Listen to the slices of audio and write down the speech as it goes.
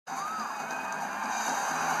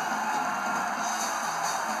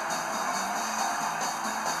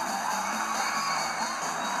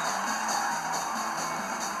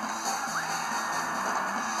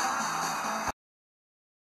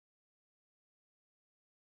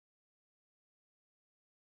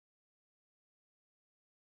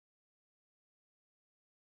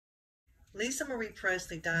Lisa Marie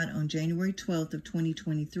Presley died on January 12th of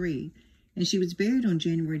 2023, and she was buried on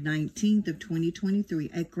January 19th of 2023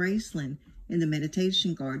 at Graceland in the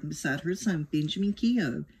Meditation Garden beside her son Benjamin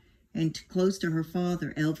Keogh and close to her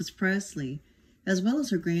father Elvis Presley, as well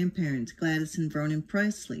as her grandparents Gladys and Vernon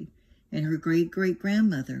Presley and her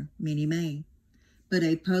great-great-grandmother Minnie Mae. But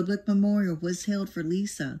a public memorial was held for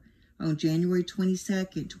Lisa on January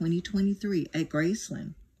 22nd, 2023 at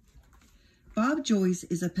Graceland. Bob Joyce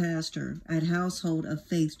is a pastor at Household of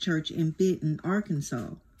Faith Church in Benton,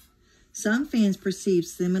 Arkansas. Some fans perceive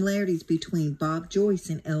similarities between Bob Joyce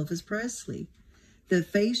and Elvis Presley. The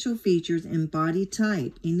facial features and body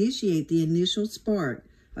type initiate the initial spark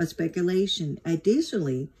of speculation.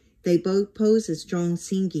 Additionally, they both pose as strong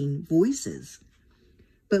singing voices.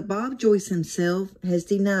 But Bob Joyce himself has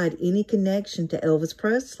denied any connection to Elvis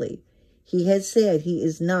Presley. He has said he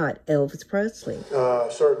is not Elvis Presley.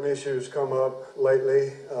 Certain issues come up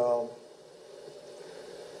lately,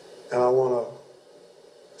 and I want to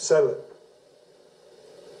settle it.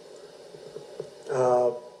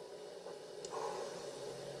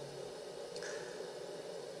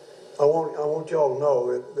 I want y'all to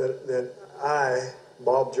know that I,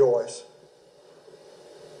 Bob Joyce,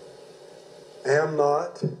 am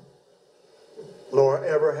not, nor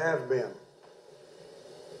ever have been,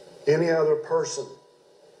 any other person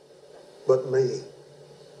but me.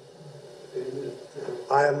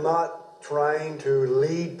 I am not trying to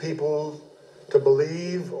lead people to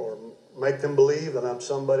believe or make them believe that I'm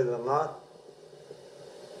somebody that I'm not.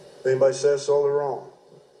 If anybody says so, they're wrong.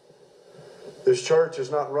 This church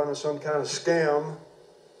is not running some kind of scam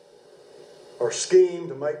or scheme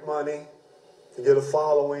to make money, to get a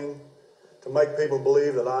following, to make people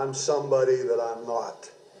believe that I'm somebody that I'm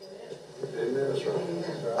not. Amen. That's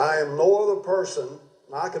right. I am no other person.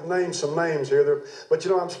 I could name some names here, but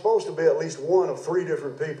you know, I'm supposed to be at least one of three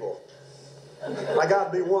different people. I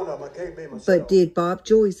got to be one of them. I can't be myself. But did Bob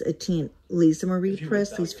Joyce attend Lisa Marie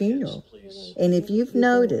Presley's funeral? And if you've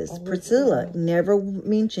noticed, Priscilla never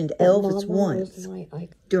mentioned Elvis once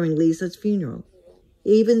during Lisa's funeral,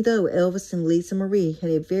 even though Elvis and Lisa Marie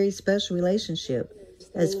had a very special relationship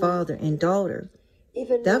as father and daughter.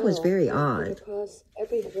 That was very odd.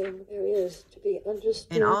 Everything there is to be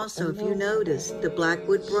understood. And also, if you notice, the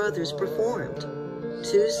Blackwood Brothers performed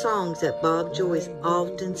 2 songs that Bob Joyce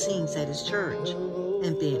often sings at his church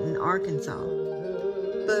in Benton, Arkansas.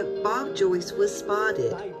 But Bob Joyce was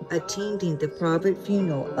spotted attending the private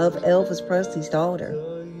funeral of Elvis Presley's daughter,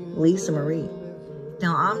 Lisa Marie.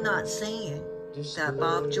 Now, I'm not saying that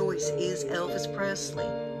Bob Joyce is Elvis Presley.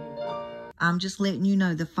 I'm just letting you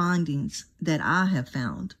know the findings that I have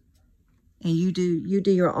found. And you do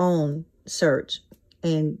your own search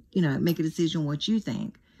and, you know, make a decision what you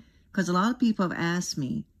think. Because a lot of people have asked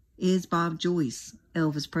me, is Bob Joyce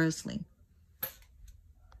Elvis Presley?